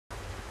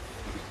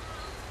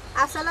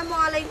আসসালামু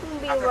আলাইকুম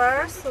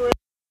viewers,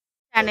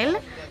 channel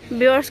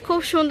viewers, খুব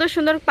সুন্দর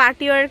সুন্দর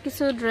পার্টি ওয়ার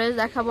কিছু ড্রেস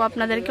দেখাবো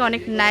আপনাদেরকে,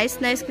 অনেক নাইস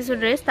নাইস কিছু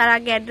ড্রেস। তার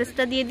আগে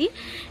অ্যাড্রেসটা দিয়ে দিই।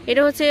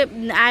 এটা হচ্ছে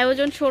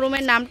আয়োজন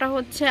শোরুমের নামটা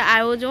হচ্ছে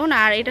আয়োজন,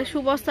 আর এটা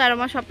সুবস্তা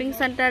আরোমা শপিং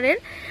সেন্টারের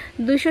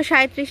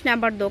 237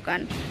 নাম্বার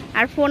দোকান।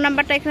 আর ফোন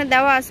নাম্বারটা এখানে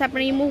দেওয়া আছে,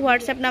 আপনার ইমো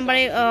হোয়াটসঅ্যাপ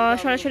নাম্বারে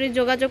সরাসরি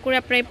যোগাযোগ করে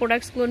আপনার এই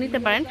প্রোডাক্টসগুলো নিতে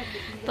পারেন।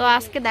 তো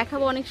আজকে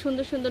দেখাবো অনেক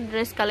সুন্দর সুন্দর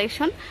ড্রেস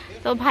কালেকশন।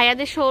 তো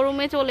ভাইয়াদের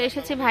শোরুমে চলে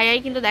এসেছি, ভাইয়াই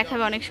কিন্তু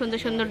দেখাবে অনেক সুন্দর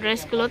সুন্দর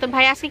ড্রেসগুলো। তো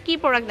ভাই আজকে কি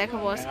প্রোডাক্ট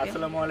দেখাবো? আজকে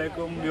আসসালামু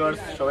আলাইকুম ভিউয়ার্স,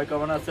 সবাই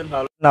কেমন আছেন?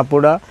 ভালো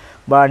আপুরা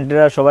বা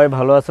আন্টিরা সবাই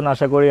ভালো আছেন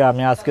আশা করি।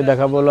 আমি আজকে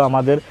দেখাবো হলো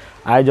আমাদের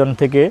আয়োজন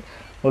থেকে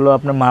হলো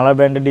আপনার মালা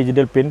ব্র্যান্ডের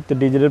ডিজিটাল প্রিন্ট। তো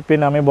ডিজিটাল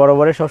প্রিন্ট আমি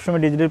বরাবরই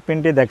সবসময় ডিজিটাল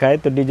প্রিন্টই দেখাই।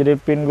 তো ডিজিটাল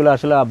প্রিন্টগুলো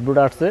আসলে আপডেট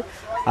আসছে।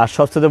 আর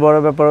সবচেয়ে বড়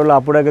ব্যাপার হলো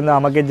আপুরা কিন্তু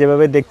আমাকে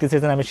যেভাবে দেখতে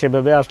চেয়েছেন আমি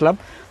সেভাবে আসলাম।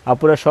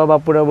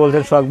 আপুরা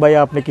বলছেন শখ ভাই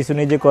আপনি কিছু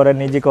নিজে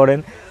করেন।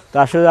 তো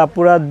আসলে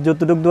আপুরা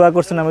যতটুকু দোয়া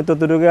করছেন আমি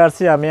ততটুকু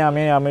আসছি।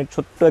 আমি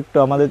ছোট্ট একটু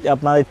আপনাদের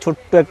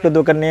ছোট্ট একটা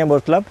দোকান নিয়ে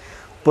বসলাম।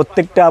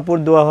 প্রত্যেকটা আপুর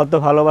দোয়া হতো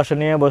ভালোবাসা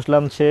নিয়ে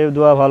বসলাম। সে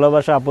দোয়া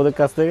ভালোবাসা আপুদের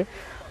কাছ থেকে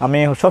আমি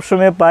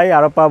সবসময় পাই,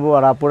 আরও পাবো।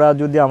 আর আপুরা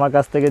যদি আমার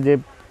কাছ থেকে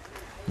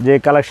যে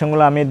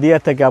কালেকশনগুলো আমি দিয়ে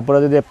থাকি, আপুরা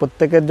যদি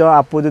প্রত্যেকের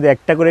আপু যদি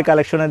একটা করে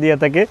কালেকশনে দিয়ে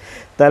থাকে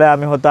তাহলে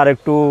আমি হয়তো আর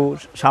একটু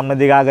সামনের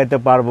দিকে আগাইতে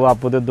পারবো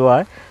আপুদের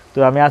দোয়ায়। তো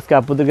আমি আজকে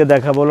আপুদেরকে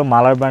দেখাবো হলো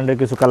মালার ব্র্যান্ডের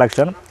কিছু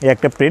কালেকশন। এই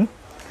একটা প্রিন্ট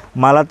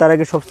মালা। তার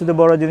আগে সবচেয়ে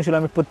বড় জিনিস হলো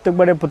আমি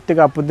প্রত্যেক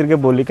আপুদেরকে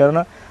বলি,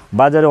 কেননা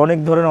বাজারে অনেক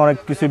ধরনের অনেক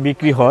কিছু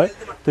বিক্রি হয়।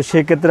 তো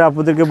সেক্ষেত্রে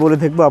আপুদেরকে বলে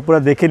থাকবো আপনারা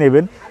দেখে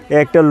নেবেন।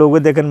 একটা লোগো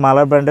দেখেন,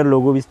 মালার ব্র্যান্ডের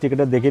লোগো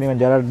স্টিকারটা দেখে নেবেন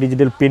যারা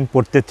ডিজিটাল প্রিন্ট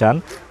পড়তে চান।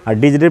 আর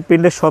ডিজিটাল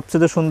প্রিন্টের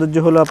সবচেয়ে সৌন্দর্য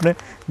হলো আপনি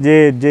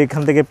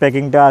যেখান থেকে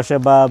প্যাকিংটা আসে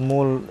বা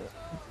মূল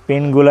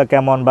প্রিন্টগুলো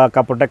কেমন বা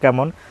কাপড়টা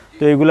কেমন,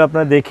 তো এগুলো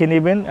আপনারা দেখে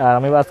নেবেন। আর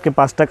আমি আজকে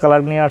 5টা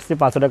কালার নিয়ে আসছি,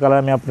 5টা কালার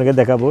আমি আপনাকে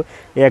দেখাবো।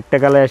 এই একটা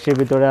কালার এসে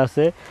ভিতরে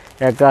আছে,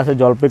 একটা আছে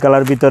জলপাই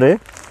কালার ভিতরে,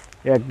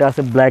 একটা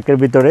আছে ব্ল্যাকের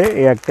ভিতরে,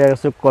 এই একটা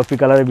আছে কফি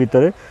কালারের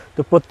ভিতরে। তো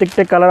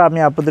প্রত্যেকটা কালার আমি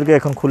আপনাদেরকে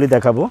এখন খুলে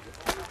দেখাবো।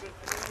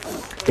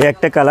 এই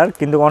একটা কালার,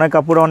 কিন্তু অনেক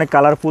কাপড়ে অনেক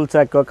কালারফুল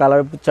চায়, কেউ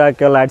কালার চায়,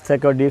 কেউ লাইট চায়,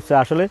 কেউ ডিপ চায়।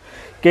 আসলে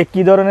কে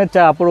কী ধরনের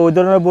চায় আপুরা ওই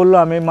ধরনের বললো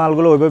আমি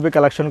মালগুলো ওইভাবে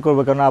কালেকশন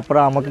করবো, কারণ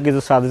আপনারা আমাকে কিছু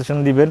সাজেশন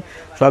দিবেন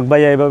শখ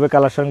ভাই এইভাবে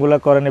কালেকশনগুলো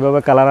করেন, এভাবে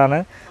কালার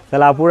আনেন।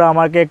 তাহলে আপুরা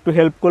আমাকে একটু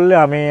হেল্প করলে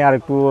আমি আর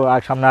একটু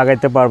সামনে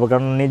আগাইতে পারবো,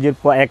 কারণ নিজের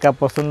একা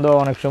পছন্দ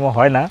অনেক সময়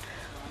হয় না।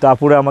 তো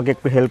আপুরা আমাকে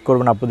একটু হেল্প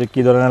করবেন আপুদের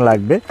কী ধরনের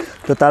লাগবে।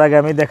 তো তার আগে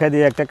আমি দেখাই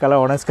দিই একটা কালার,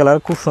 অরেঞ্জ কালার,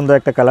 খুব সুন্দর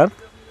একটা কালার।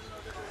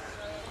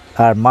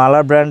 আর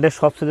মালার ব্র্যান্ডের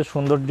সবচেয়ে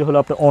সৌন্দর্য হলো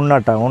আপনার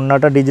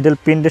ওড়নাটা ডিজিটাল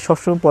প্রিন্টে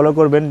সবসময় ফলো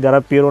করবেন। যারা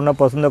পিওর ওড়না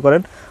পছন্দ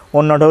করেন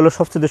ওড়নাটা হলো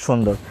সবচেয়ে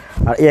সুন্দর।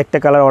 আর এই একটা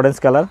কালার অরেঞ্জ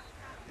কালার,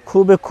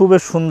 খুবই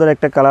সুন্দর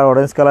একটা কালার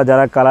অরেঞ্জ কালার।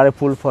 যারা কালারে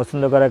ফুল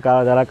পছন্দ করে,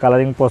 যারা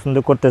কালারিং পছন্দ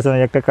করতেছেন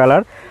এই একটা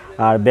কালার।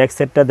 আর ব্যাক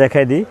সাইডটা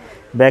দেখাই দিই।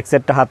 ব্যাক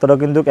সাইডটা হাতারও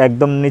কিন্তু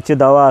একদম নিচে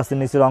দেওয়া আছে,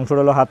 নিচের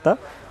অংশটা হলো হাতা।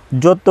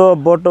 যত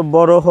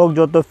বড় হোক,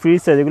 যত ফ্রি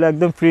সাইজ, এগুলো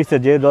একদম ফ্রি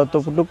সাইজ, যে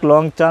যতটুকু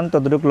লং চান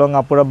ততটুকু লং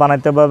আপুরা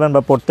বানাইতে পারবেন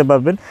বা পরতে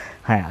পারবেন।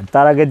 হ্যাঁ,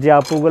 তার আগে যে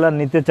আপুগুলো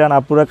নিতে চান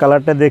আপুরা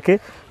কালারটা দেখে,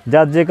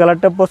 যার যে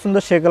কালারটা পছন্দ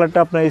সেই কালারটা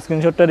আপনার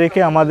স্ক্রিনশটটা রেখে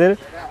আমাদের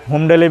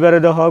হোম ডেলিভারি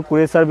দেওয়া হয়,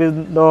 কুরিয়ার সার্ভিস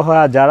দেওয়া হয়।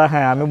 আর যারা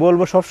আমি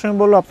বলবো সবসময়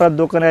বলবো আপনার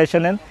দোকানে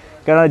এসে নেন,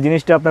 কেননা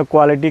জিনিসটা আপনার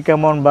কোয়ালিটি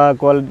কেমন বা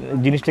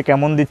জিনিসটা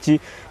কেমন দিচ্ছি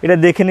এটা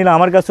দেখে নিলে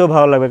আমার কাছেও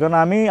ভালো লাগবে। কারণ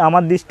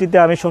আমার দৃষ্টিতে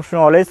আমি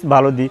সবসময় অলওয়েজ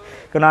ভালো দিই,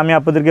 কারণ আমি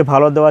আপনাদেরকে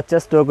ভালো দেওয়ার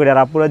চেষ্টাও করি। আর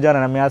আপনারা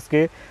জানেন আমি আজকে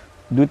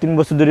 2-3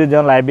 বছর ধরে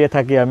যখন লাইভে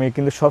থাকি, আমি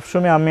কিন্তু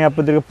সবসময় আমি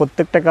আপনাদেরকে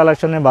প্রত্যেকটা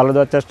কালেকশনে ভালো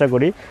দেওয়ার চেষ্টা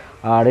করি।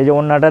 আর এই যে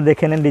ওড়নাটা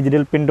দেখে নেন,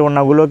 ডিজিটাল প্রিন্ট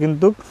ওড়নাগুলো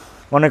কিন্তু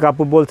অনেক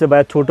আপু বলছে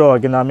ভাই ছোটো হয়,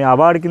 কিন্তু আমি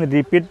আবার কিন্তু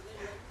রিপিট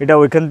এটা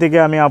ওইখান থেকে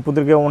আমি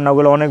আপুদেরকে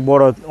ওড়নাগুলো অনেক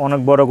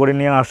বড় করে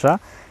নিয়ে আসা।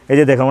 এই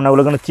যে দেখেন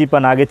ওনাগুলো কিন্তু চিপা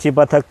না, আগে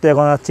চিপা থাকতো,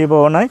 এখন আর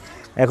চিপাও নাই,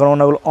 এখন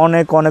ওনাগুলো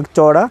অনেক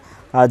চড়া।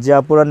 আর যে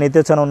আপুরা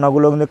নিতে চান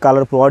ওনাগুলো কিন্তু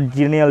কালারফুল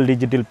অরিজিনাল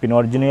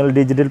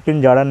ডিজিটাল পিন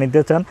যারা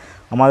নিতে চান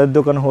আমাদের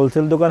দোকান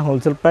হোলসেল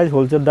প্রাইস,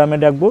 হোলসেল দামে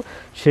রাখবো।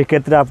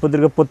 সেক্ষেত্রে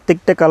আপনাদেরকে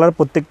প্রত্যেকটা কালার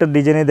প্রত্যেকটা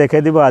ডিজাইনে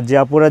দেখিয়ে দেবো। আর যে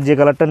আপুরা যে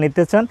কালারটা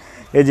নিতে চান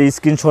এই যে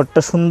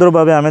স্ক্রিনশটটা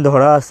সুন্দরভাবে আমি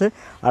ধরা আছে।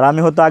 আর আমি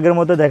হয়তো আগের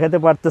মতো দেখাতে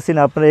পারতেছি না,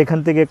 আপনারা এখান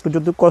থেকে একটু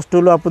যদি কষ্ট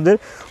হলো আপনাদের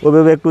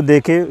ওইভাবে একটু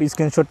দেখে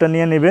স্ক্রিনশটটা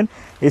নিয়ে নেবেন।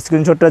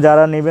 স্ক্রিনশটটা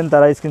যারা নেবেন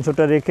তারা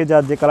স্ক্রিনশটটা রেখে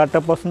যার যে কালারটা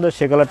পছন্দ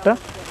সে কালারটা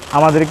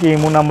আমাদেরকে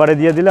ইমো নাম্বারে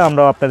দিয়ে দিলে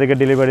আমরা আপনাদেরকে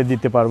ডেলিভারি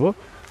দিতে পারবো।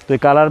 তো এই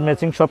কালার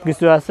ম্যাচিং সব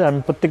কিছু আছে, আমি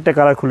প্রত্যেকটা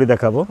কালার খুলে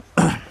দেখাবো।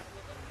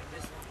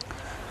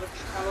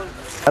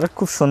 আর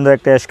খুব সুন্দর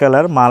একটা অ্যাশ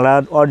কালার,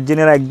 মালার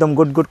অরিজিনাল একদম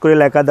গুড করে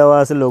লেখা দেওয়া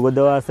আছে, লোগো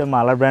দেওয়া আছে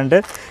মালার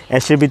ব্র্যান্ডের।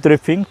 অ্যাশের ভিতরে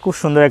পিঙ্ক, খুব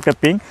সুন্দর একটা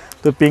পিঙ্ক।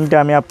 তো পিঙ্কটা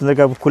আমি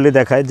আপনাদেরকে খুলে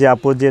দেখাই যে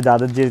আপুর যে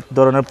দাদার যে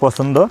ধরনের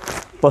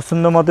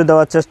পছন্দ মতো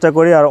দেওয়ার চেষ্টা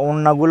করি। আর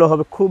ওড়নাগুলো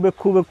হবে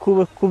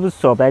খুবই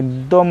সফট,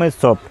 একদমই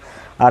সফট।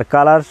 আর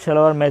কালার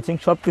সালোয়ার ম্যাচিং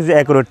সব কিছু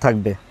অ্যাকুরেট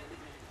থাকবে।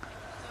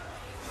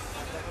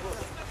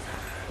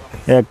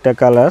 একটা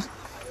কালার,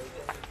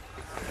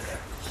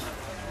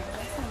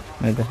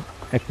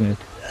 এক মিনিট,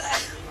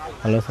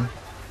 ভালো আছে।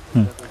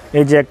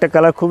 এই যে একটা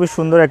কালার খুবই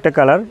সুন্দর একটা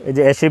কালার, এই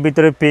যে অ্যাশের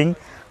ভিতরে পিঙ্ক।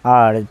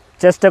 আর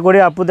চেষ্টা করি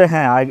আপুদের,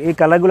 হ্যাঁ এই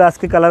কালারগুলো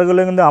আজকে কালারগুলো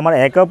কিন্তু আমার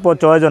একা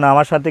চয়েস না,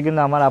 আমার সাথে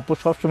কিন্তু আমার আপু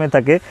সবসময়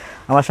থাকে,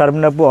 আমার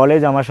শারমিন আপু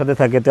অলওয়েজ আমার সাথে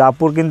থাকে। তো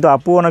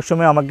আপু অনেক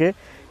সময় আমাকে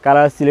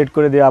কালার সিলেক্ট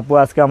করে দিই। আপু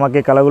আজকে আমাকে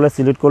কালারগুলো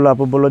সিলেক্ট করলো,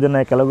 আপু বললো যে না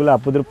এই কালারগুলো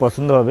আপুদের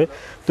পছন্দ হবে।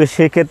 তো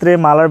সেক্ষেত্রে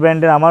মালার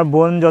ব্র্যান্ডের আমার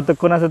বোন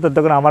যতক্ষণ আছে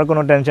ততক্ষণ আমার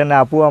কোনো টেনশন নেই,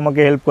 আপু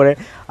আমাকে হেল্প করে।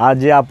 আর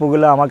যে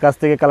আপুগুলো আমার কাছ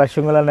থেকে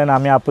কালেকশনগুলো নেন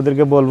আমি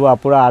আপুদেরকে বলবো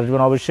আপুরা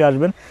আসবেন, অবশ্যই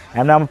আসবেন।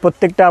 এমনি আমার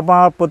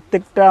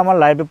প্রত্যেকটা আমার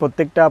লাইফে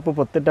প্রত্যেকটা আপু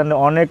প্রত্যেকটা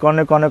অনেক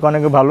অনেক অনেক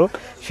অনেক ভালো,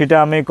 সেটা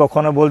আমি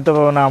কখনো বলতে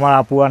পারবো না আমার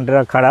আপু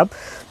আন্টিরা খারাপ।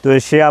 তো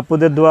সে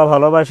আপুদের দোয়া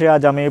ভালোবাসে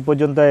আজ আমি এই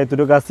পর্যন্ত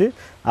এতটুকু আছি।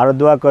 আরও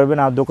দোয়া করবেন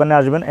আর দোকানে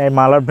আসবেন। এই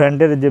মালার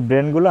ব্র্যান্ডের যে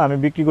ব্র্যান্ডগুলো আমি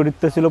বিক্রি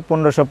করতেছিল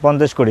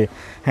 1550 করে।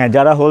 হ্যাঁ,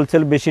 যারা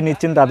হোলসেল বেশি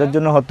নিচ্ছেন তাদের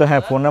জন্য হয়তো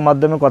হ্যাঁ ফোনের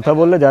মাধ্যমে কথা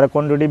বললে যারা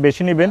কোয়ান্টিটি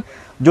বেশি নেবেন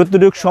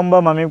যতটুকু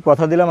সম্ভব আমি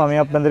কথা দিলাম আমি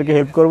আপনাদেরকে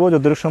হেল্প করব,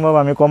 যতটুকু সম্ভব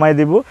আমি কমাই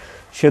দিব।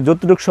 সে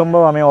যতটুকু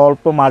সম্ভব আমি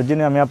অল্প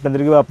মার্জিনে আমি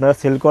আপনাদেরকে আপনারা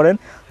সেল করেন,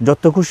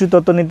 যত খুশি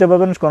তত নিতে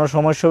পারবেন, কোনো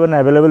সমস্যা হবে না,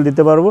 অ্যাভেলেবেল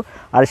দিতে পারবো।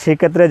 আর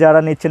সেক্ষেত্রে যারা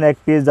নিচ্ছেন এক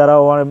পিস, যারা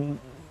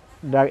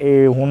এই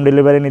হোম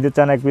ডেলিভারি নিতে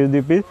চান 1 পিস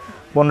 2 পিস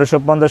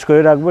 1550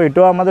 করে রাখবো,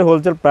 এটাও আমাদের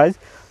হোলসেল প্রাইস।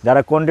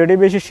 যারা কোয়ান্টিটি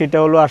বেশি সেটা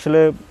হলো আসলে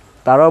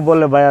তারাও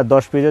বলে ভাইয়া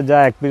 10 পিসের যা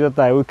 1 পিসও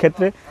তাই, ওই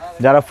ক্ষেত্রে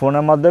যারা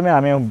ফোনের মাধ্যমে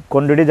আমি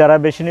কোয়ান্টিটি যারা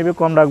বেশি নেবে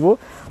কম রাখবো,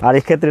 আর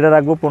এক্ষেত্রে এটা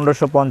রাখবো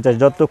 1550।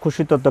 যত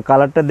খুশি তত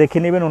কালারটা দেখে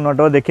নেবেন,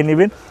 অন্যটাও দেখে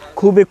নেবেন,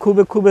 খুবই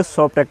খুবই খুবই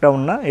সফট একটা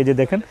ওড়না, এই যে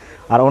দেখেন।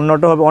 আর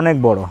অন্যটা হবে অনেক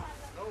বড়,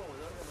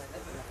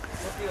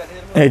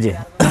 এই যে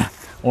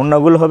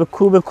ওড়নাগুলো হবে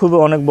খুবই খুবই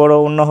অনেক বড়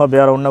ওড়না হবে।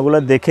 আর ওড়নাগুলো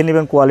দেখে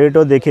নেবেন,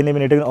 কোয়ালিটিও দেখে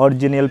নেবেন, এটা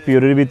অরিজিনাল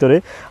পিওরের ভিতরে।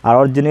 আর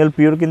অরিজিনাল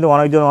পিওর কিন্তু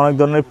অনেকজন অনেক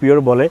ধরনের পিওর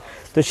বলে।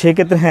 তো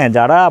সেক্ষেত্রে হ্যাঁ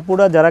যারা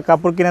আপুরা যারা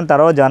কাপড় কিনেন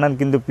তারাও জানেন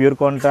কিন্তু পিওর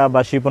কোনটা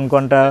বা শিপন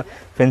কোনটা,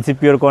 ফ্যান্সি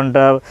পিওর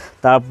কোনটা,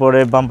 তারপরে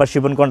বাম্পার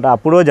শিপন কোনটা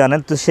আপুরাও জানেন।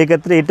 তো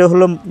সেক্ষেত্রে এটা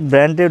হলো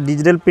ব্র্যান্ডের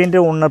ডিজিটাল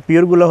প্রিন্টের ওড়না,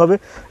 পিওরগুলো হবে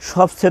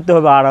সবচেয়ে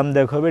হবে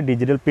আরামদায়ক হবে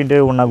ডিজিটাল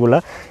প্রিন্টের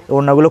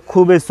ওড়নাগুলো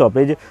খুবই সফট।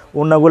 এই যে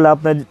ওড়নাগুলো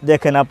আপনার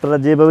দেখেন, আপনারা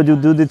যেভাবে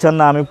যদি চান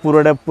না আমি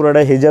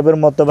পুরোটা হিজাবের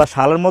মতো বা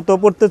শালের মতো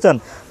পরতে চান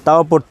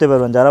তাও পরতে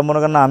পারবেন। যারা মনে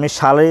করেন না আমি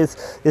শালের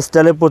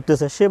স্টাইলে পরতে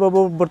চাই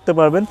সেভাবেও পরতে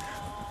পারবেন।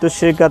 তো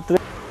সেক্ষেত্রে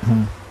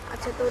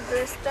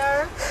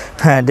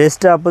হ্যাঁ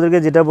ড্রেসটা আপনাদেরকে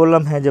যেটা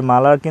বললাম, হ্যাঁ যে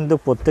মালার কিন্তু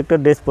প্রত্যেকটা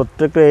ড্রেস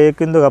প্রত্যেকটা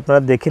কিন্তু আপনারা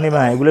দেখে নেবেন।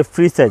 হ্যাঁ এগুলো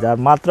ফ্রি সাইজ, আর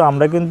মাত্র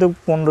আমরা কিন্তু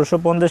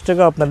 1550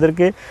 টাকা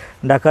আপনাদেরকে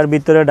ঢাকার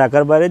ভিতরে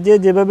ঢাকার বাইরে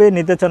যেভাবে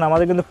নিতে চান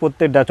আমাদের কিন্তু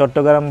প্রত্যেকটা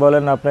চট্টগ্রাম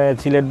বলেন আপনার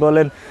সিলেট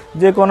বলেন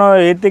যে কোনো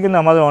এতে কিন্তু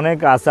আমাদের অনেক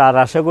আছে। আর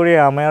আশা করি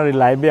আমার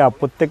লাইভে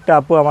প্রত্যেকটা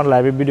আপু আমার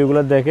লাইভে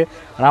ভিডিওগুলো দেখে,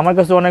 আর আমার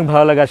কাছে অনেক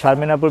ভালো লাগে।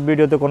 শারমিন আপুর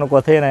ভিডিওতে কোনো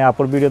কথাই নাই,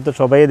 আপুর ভিডিও তো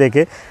সবাই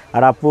দেখে।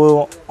 আর আপু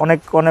অনেক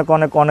অনেক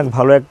অনেক অনেক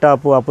ভালো একটা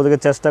আপুদেরকে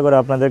চেষ্টা করে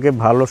আপনাদেরকে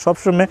ভালো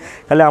সবসময়,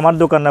 খালি আমার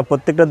দোকান না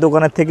প্রত্যেকটা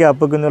দোকানের থেকে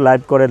আপু কিন্তু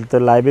লাইভ করে। তো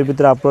লাইভের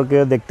ভিতরে আপুকে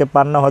দেখতে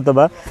পান না হয়তো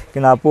বা,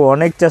 কিন্তু আপু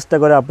অনেক চেষ্টা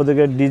করে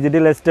আপুদেরকে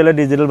ডিজিটাল স্টাইলে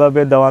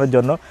ডিজিটালভাবে দেওয়ার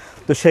জন্য।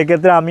 তো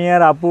সেক্ষেত্রে আমি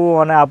আর আপু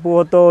আপু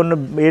হতো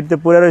এতে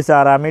পড়ে রয়েছে,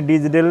 আর আমি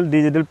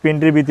ডিজিটাল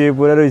প্রিন্টের ভিতরে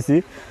পড়ে রয়েছি।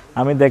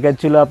 আমি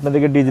দেখাচ্ছিল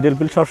আপনাদেরকে ডিজিটাল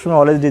প্রিন্ট, সবসময়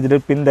অলওয়েজ ডিজিটাল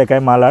প্রিন্ট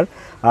দেখায় মালার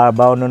আর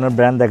বা অন্যান্য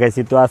ব্র্যান্ড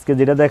দেখাইছি। তো আজকে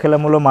যেটা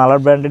দেখালাম হলো মালার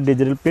ব্র্যান্ডের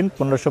ডিজিটাল প্রিন্ট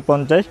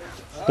 1550।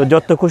 তো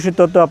যত খুশি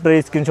তত আপনার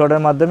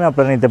স্ক্রিনশটের মাধ্যমে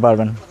আপনারা নিতে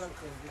পারবেন।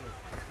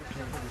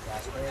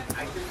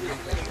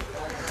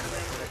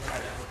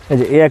 এই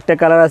যে এই একটা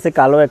কালার আছে,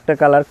 কালো একটা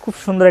কালার, খুব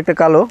সুন্দর একটা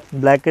কালো,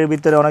 ব্ল্যাকের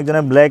ভিতরে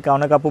অনেকজনের ব্ল্যাক,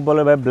 অনেক আপু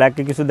বলে ভাই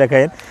ব্ল্যাকে কিছু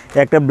দেখায়,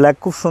 একটা ব্ল্যাক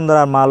খুব সুন্দর।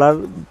 আর মালার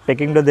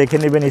প্যাকিংটা দেখে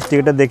নেবেন,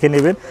 স্টিকারটা দেখে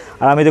নেবেন।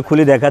 আর আমি তো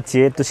খুলে দেখাচ্ছি।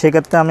 তো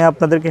সেক্ষেত্রে আমি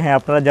আপনাদেরকে হ্যাঁ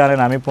আপনারা জানেন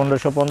আমি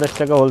 1550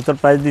 টাকা হোলসেল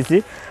প্রাইস দিছি।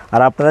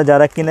 আর আপনারা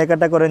যারা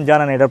কেনাকাটা করেন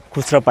জানেন এটার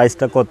খুচরা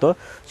প্রাইসটা কত,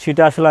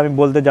 সেটা আসলে আমি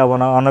বলতে যাব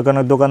না। অনেক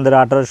অনেক দোকানদার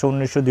 1800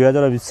 1900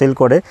 2000 সেল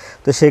করে।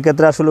 তো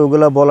সেক্ষেত্রে আসলে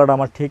ওগুলো বলাটা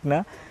আমার ঠিক না,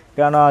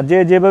 কেন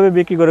যেভাবে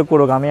বিক্রি করে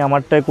করুক, আমি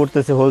আমারটাই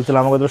করতেছি হোলসেল।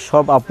 আমাকে তো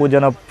সব আপু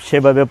যেন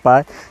সেভাবে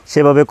পায়,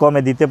 সেভাবে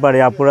কমে দিতে পারে।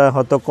 আপুরা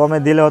হয়তো কমে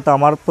দিলে হয়তো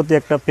আমার প্রতি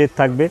একটা ফেথ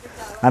থাকবে,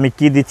 আমি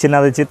কি দিচ্ছি না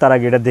দিচ্ছি তার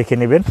আগে এটা দেখে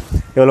নেবেন।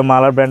 এ হলো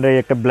মালার ব্র্যান্ডের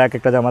একটা ব্ল্যাক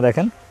একটা জামা,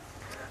 দেখেন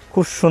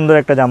খুব সুন্দর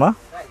একটা জামা।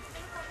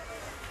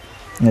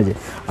 এই যে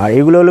আর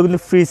এগুলো হলো কিন্তু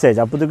ফ্রি সাইজ,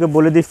 আপুদেরকে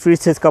বলে দিই ফ্রি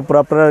সাইজ কাপড়।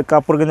 আপনার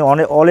কাপড় কিন্তু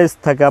অনেক অলওয়েজ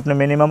থাকে, আপনি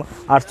মিনিমাম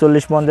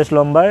 48-50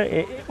 লম্বা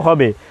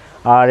হবে।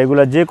 আর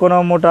এগুলো যে কোনো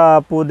মোটা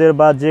আপুদের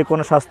বা যে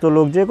কোনো স্বাস্থ্য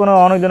লোক যে কোনো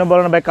অনেকজনে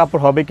বলে না ভাই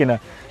কাপড় হবে কিনা,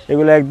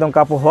 এগুলো একদম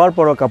কাপড় হওয়ার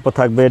পরও কাপড়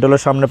থাকবে। এটা হলো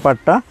সামনে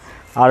পাটটা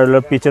আর হলো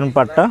পিছন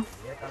পাটটা।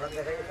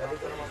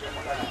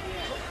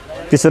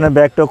 পিছনে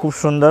ব্যাগটাও খুব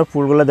সুন্দর,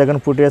 ফুলগুলো দেখেন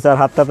ফুটে আছে। আর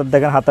হাতটা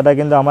দেখেন, হাতাটা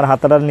কিন্তু আমার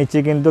হাতাটার নিচে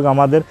কিন্তু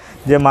আমাদের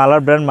যে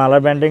মালার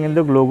ব্র্যান্ডে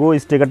কিন্তু লোগো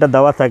স্টিকারটা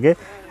দেওয়া থাকে।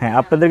 হ্যাঁ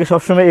আপনাদেরকে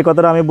সবসময় এই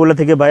কথাটা আমি বলে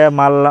থাকি ভাইয়া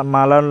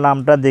মালার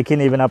নামটা দেখে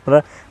নেবেন আপনারা,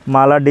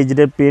 মালার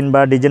ডিজিটাল পিন বা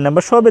ডিজাইন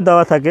নাম্বার সবই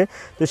দেওয়া থাকে।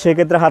 তো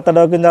সেক্ষেত্রে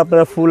হাতাটাও কিন্তু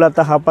আপনারা ফুল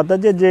হাতা হাফ হাতা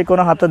যে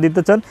কোনো হাতা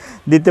দিতে চান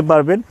দিতে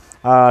পারবেন।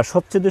 আর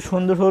সবচেয়ে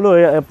সুন্দর হলো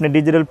আপনি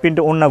ডিজিটাল প্রিন্ট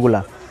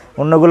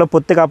ওড়নাগুলো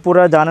প্রত্যেক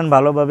আপুরা জানেন,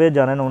 ভালোভাবে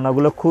জানেন।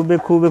 ওড়নাগুলো খুবই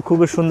খুবই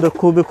খুবই সুন্দর,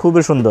 খুবই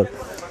খুবই সুন্দর।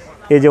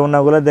 এই যে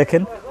ওড়নাগুলো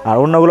দেখেন, আর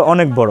ওড়নাগুলো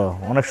অনেক বড়,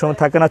 অনেক সময়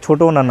থাকে না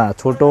ছোটো ওড়না, না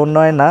ছোটো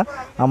ওড়নায় না,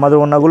 আমাদের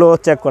ওড়নাগুলো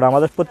চেক করা,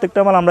 আমাদের প্রত্যেকটা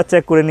মাল আমরা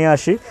চেক করে নিয়ে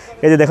আসি।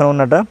 এই যে দেখেন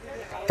ওড়নাটা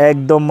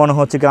একদম মনে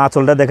হচ্ছে কি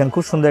আঁচলটা দেখেন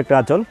খুব সুন্দর একটা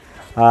আঁচল,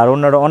 আর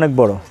ওড়নাটা অনেক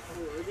বড়।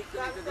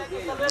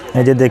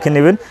 এই যে দেখে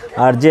নেবেন।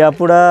 আর যে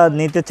আপুরা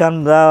নিতে চান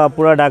বা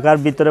আপুরা ঢাকার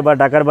ভিতরে বা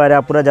ঢাকার বাইরে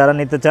আপুরা যারা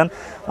নিতে চান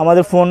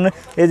আমাদের ফোন,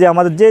 এই যে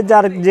আমাদের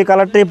যার যে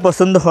কালারটাই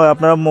পছন্দ হয়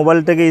আপনারা মোবাইল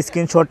থেকে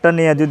স্ক্রিনশটটা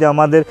নিয়ে যদি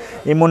আমাদের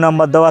ইমো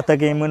নাম্বার দেওয়া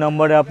থাকে ইমো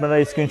নম্বরে আপনারা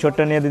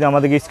স্ক্রিনশটটা নিয়ে যদি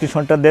আমাদেরকে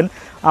স্ক্রিনশটটা দেন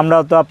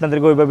আমরাও তো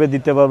আপনাদেরকে ওইভাবে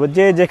দিতে পারবো,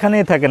 যে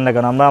যেখানেই থাকেন না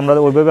কেন আমরা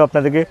ওইভাবে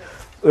আপনাদেরকে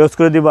ইউজ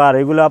করে দিব। আর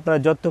এগুলো আপনারা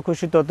যত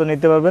খুশি তত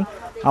নিতে পারবেন।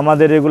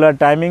 আমাদের রেগুলার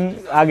টাইমিং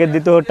আগে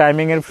দিতে হবে,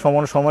 টাইমিংয়ের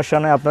সমস্যা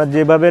নেই, আপনারা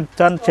যেভাবে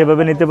চান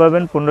সেভাবে নিতে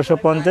পারবেন।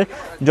 1550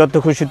 যত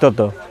খুশি তত।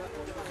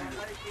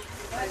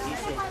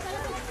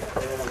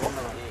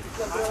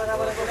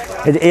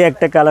 এই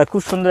একটা কালার,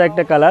 খুব সুন্দর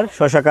একটা কালার,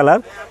 শসা কালার।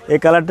 এই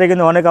কালারটা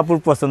কিন্তু অনেক আপুর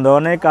পছন্দ,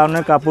 অনেক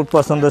আপুর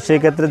পছন্দ। সেই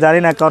ক্ষেত্রে জানি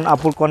না কারণ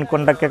আপুর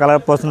কোনটা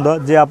কালার পছন্দ,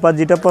 যে আপনার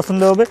যেটা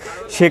পছন্দ হবে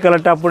সেই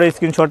কালারটা আপনারা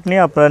স্ক্রিনশট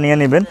নিয়ে আপনারা নিয়ে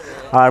নেবেন।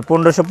 আর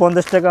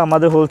 1550 টাকা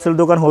আমাদের হোলসেল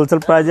দোকান, হোলসেল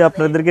প্রাইসে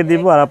আপনাদেরকে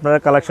দিব। আর আপনারা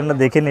কালেকশনটা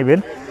দেখে নেবেন,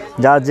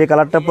 যার যে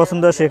কালারটা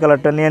পছন্দ সেই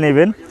কালারটা নিয়ে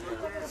নেবেন।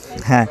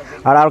 হ্যাঁ,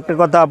 আর আরেকটা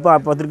কথা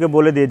আপনাদেরকে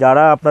বলে দিই,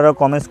 যারা আপনারা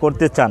কমেন্টস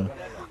করতে চান,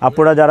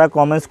 আপনারা যারা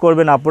কমেন্টস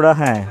করবেন আপনারা,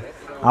 হ্যাঁ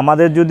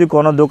আমাদের যদি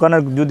কোনো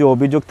দোকানের যদি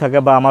অভিযোগ থাকে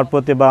বা আমার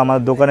প্রতি বা আমার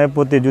দোকানের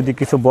প্রতি যদি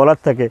কিছু বলার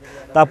থাকে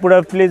তা আপনারা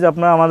প্লিজ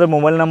আপনারা আমাদের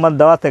মোবাইল নাম্বার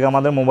দেওয়া থাকে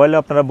আমাদের মোবাইলে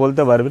আপনারা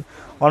বলতে পারবেন।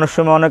 অনেক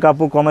সময় অনেক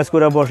আপু কমেন্টস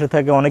করে বসে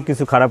থাকে, অনেক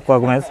কিছু খারাপ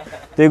কমেন্টস,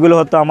 তো এগুলো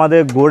হয়তো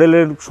আমাদের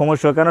গোড়েলের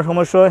সমস্যা। কেন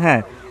সমস্যা হয়?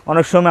 হ্যাঁ,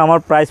 অনেক সময় আমার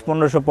প্রাইস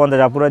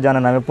 1550, আপনারা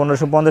জানেন আমি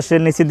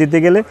 1550-এর নিচে দিতে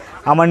গেলে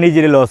আমার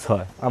নিজেরই লস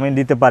হয়, আমি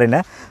দিতে পারি না।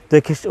 তো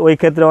ওই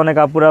ক্ষেত্রে অনেক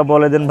আপুরা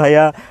বলে দেন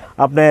ভাইয়া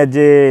আপনি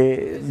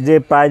যে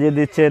প্রাইজে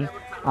দিচ্ছেন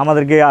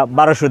আমাদেরকে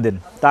 1200 দিন,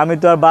 তা আমি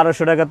তো আর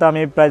 1200 টাকা তো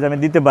আমি প্রাইস আমি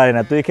দিতে পারি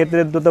না। তো এই ক্ষেত্রে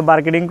তো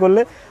মার্কেটিং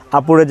করলে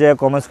আপুরা যে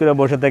কমেন্টস করে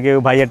বসে থাকে ও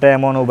ভাইয়াটা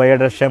এমন ও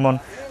ভাইয়াটা সেমন,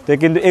 তো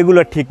কিন্তু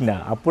এগুলো ঠিক না।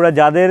 আপুরা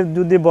যাদের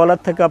যদি বলার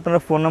থাকে আপনারা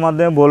ফোনের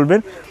মাধ্যমে বলবেন,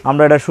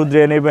 আমরা এটা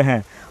শুধরিয়ে নেবে।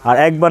 হ্যাঁ, আর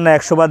একবার না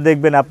 100 বার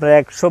দেখবেন, আপনারা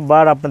 100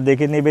 বার আপনার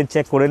দেখে নেবেন,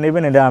 চেক করে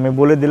নেবেন, এটা আমি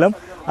বলে দিলাম।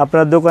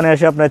 আপনার দোকানে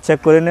এসে আপনারা চেক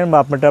করে নেন বা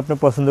আপনারটা আপনি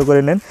পছন্দ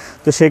করে নেন।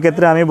 তো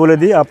সেক্ষেত্রে আমি বলে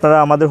দিই আপনারা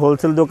আমাদের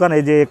হোলসেল দোকান,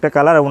 এই যে একটা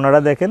কালার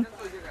ওনারা দেখেন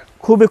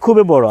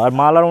খুবই বড়, আর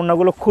মালার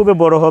ওড়নাগুলো খুবই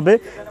বড় হবে।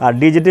 আর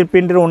ডিজিটাল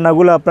প্রিন্টের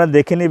ওড়নাগুলো আপনারা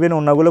দেখে নেবেন,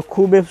 ওড়নাগুলো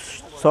খুবই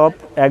সফট,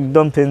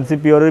 একদম ফ্যান্সি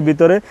পিওরের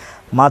ভিতরে,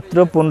 মাত্র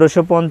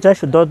 1550।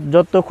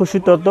 যত খুশি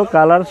তত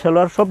কালার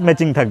সালোয়ার সব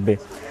ম্যাচিং থাকবে,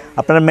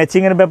 আপনারা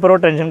ম্যাচিংয়ের ব্যাপারেও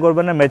টেনশন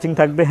করবেন না, ম্যাচিং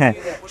থাকবে। হ্যাঁ,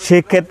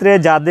 সেক্ষেত্রে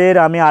যাদের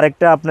আমি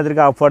আরেকটা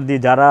আপনাদেরকে অফার দিই,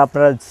 যারা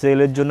আপনারা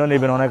সেলের জন্য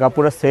নেবেন, অনেক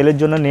আপুরা সেলের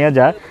জন্য নিয়ে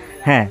যায়।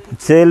 হ্যাঁ,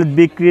 সেল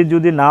বিক্রি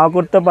যদি নাও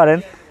করতে পারেন,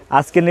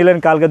 আজকে নিলেন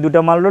কালকে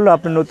 2টা মাল রইলো,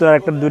 আপনি নতুন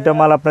একটা 2টা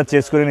মাল আপনার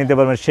চেঞ্জ করে নিতে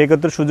পারবেন।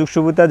 সেক্ষেত্রে সুযোগ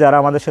সুবিধা যারা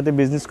আমাদের সাথে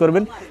বিজনেস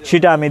করবেন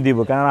সেটা আমি দিব,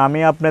 কারণ আমি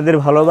আপনাদের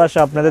ভালোবাসা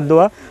আপনাদের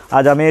দোয়া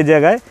আজ আমি এই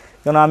জায়গায়,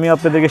 কারণ আমি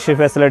আপনাদেরকে সেই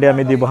ফ্যাসিলিটি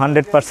আমি দিব,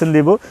 100%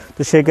 দিব।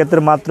 তো সেই ক্ষেত্রে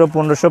মাত্র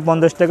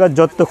 1550 টাকা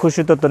যত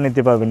খুশি তত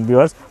নিতে পারবেন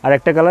ভিউয়ার্স। আর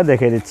একটা কালার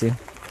দেখিয়ে দিচ্ছি,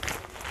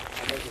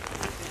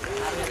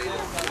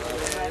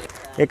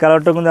 এই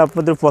কালারটা কিন্তু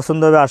আপনাদের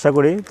পছন্দ হবে আশা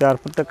করি।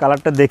 তারপরটা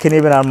কালারটা দেখে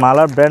নেবেন, আর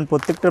মালার ব্র্যান্ড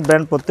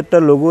প্রত্যেকটা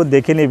লোগো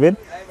দেখে নেবেন।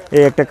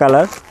 এই একটা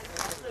কালার,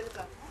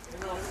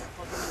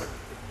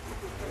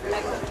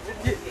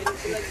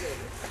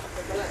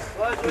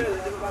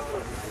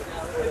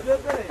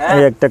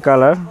 এই একটা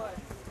কালার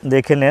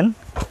দেখে নেন।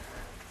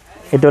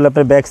 এটা হলো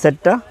আপনার ব্যাক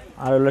সাইডটা,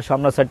 আর হলো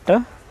সামনের সাইডটা,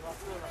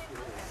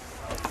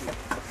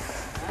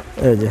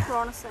 এই যে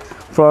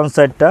ফ্রন্ট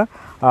সাইডটা।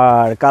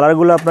 আর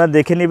কালারগুলো আপনারা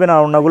দেখে নেবেন,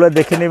 আর ওনাগুলো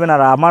দেখে নেবেন।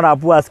 আর আমার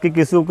আপু আজকে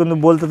কিছু কিন্তু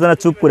বলতেছে না,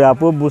 চুপ করে,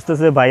 আপু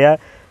বুঝতেছে ভাইয়া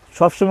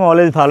সবসময়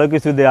অলওয়েজ ভালো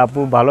কিছু দেয়, আপু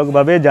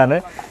ভালোভাবেই জানে,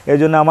 এই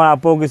জন্য আমার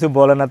আপুও কিছু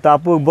বলে না। তো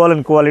আপু বলেন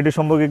কোয়ালিটি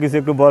সম্পর্কে কিছু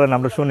একটু বলেন,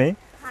 আমরা শুনি।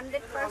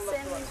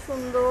 100%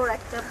 সুন্দর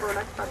একটা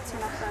প্রোডাক্ট পাচ্ছেন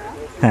আপনারা।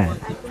 হ্যাঁ,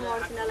 একদম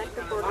অরিজিনাল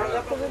একটা প্রোডাক্ট,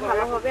 খুবই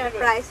ভালো হবে। আর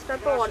প্রাইসটা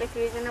তো অনেক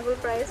রিজনেবল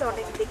প্রাইস,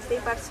 অনেক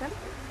দেখতেই পাচ্ছেন।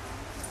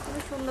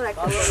 খুবই সুন্দর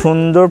একটা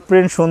সুন্দর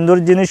প্রিন্ট, সুন্দর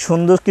জিনিস,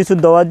 সুন্দর কিছু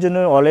দেওয়ার জন্য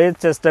অলওয়েজ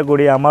চেষ্টা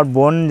করি। আমার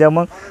বোন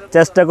যেমন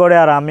চেষ্টা করে,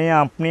 আর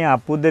আপনি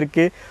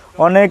আপুদেরকে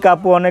অনেক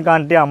আপু অনেক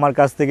আন্টি আমার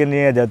কাছ থেকে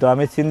নিয়ে যায়। তো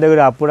আমি চিন্তা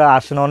করি আপুরা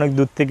আসেন, অনেক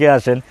দূর থেকে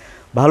আসেন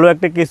ভালো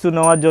একটা কিছু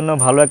নেওয়ার জন্য,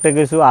 ভালো একটা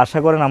কিছু আশা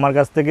করেন আমার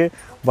কাছ থেকে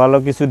ভালো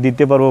কিছু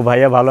দিতে পারবো,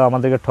 ভাইয়া ভালো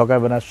আমাদেরকে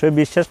ঠকাবে না, সেই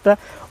বিশ্বাসটা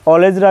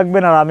অলওয়েজ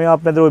রাখবেন। আর আমিও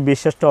আপনাদের ওই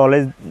বিশ্বাসটা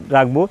অলওয়েজ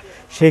রাখবো।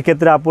 সেই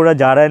ক্ষেত্রে আপুরা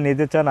যারা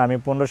নিতে চান আমি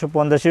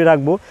 1550-ই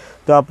রাখবো।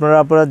 তো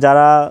আপনারা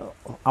যারা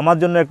আমার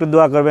জন্য একটু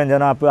দোয়া করবেন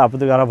যেন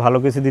আপনাদেরকে আরও ভালো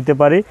কিছু দিতে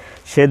পারি,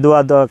 সে দোয়া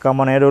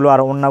কেমন এর হলো।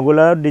 আর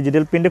অন্যগুলো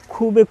ডিজিটাল প্রিন্টে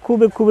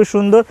খুবই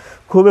সুন্দর,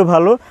 খুবই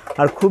ভালো,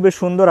 আর খুবই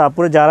সুন্দর।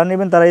 আপুরা যারা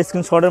নেবেন তারা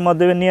স্ক্রিনশটের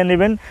মাধ্যমে নিয়ে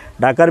নেবেন।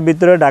 ঢাকার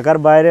ভিতরে, ঢাকার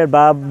বাইরে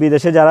বা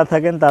বিদেশে যারা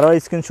থাকেন তারাও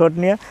স্ক্রিনশট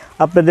নিয়ে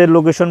আপনাদের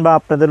লোকেশন বা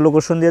আপনাদের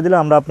লোকেশন দিয়ে দিলে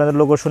আমরা আপনাদের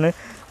লোকেশনে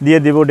দিয়ে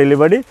দিব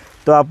ডেলিভারি।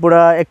 তো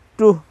আপুরা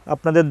একটু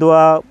আপনাদের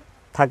দোয়া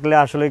থাকলে,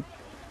 আসলে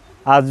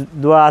আজ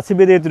দোয়া আসি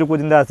বেরিয়ে এতটুকু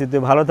পর্যন্ত আসি। তো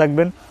ভালো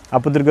থাকবেন,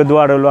 আপনাদেরকে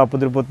দোয়া রইলো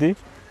আপনাদের প্রতি।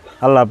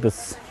 আল্লাহ হাফেজ।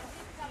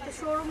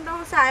 শোরুমটা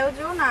হচ্ছে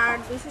আয়োজন, আর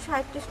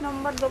 237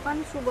 নম্বর দোকান,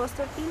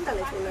 সুবস্ত্র 3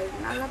 তলায় চলে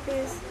আসবেন। আল্লাহ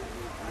হাফেজ।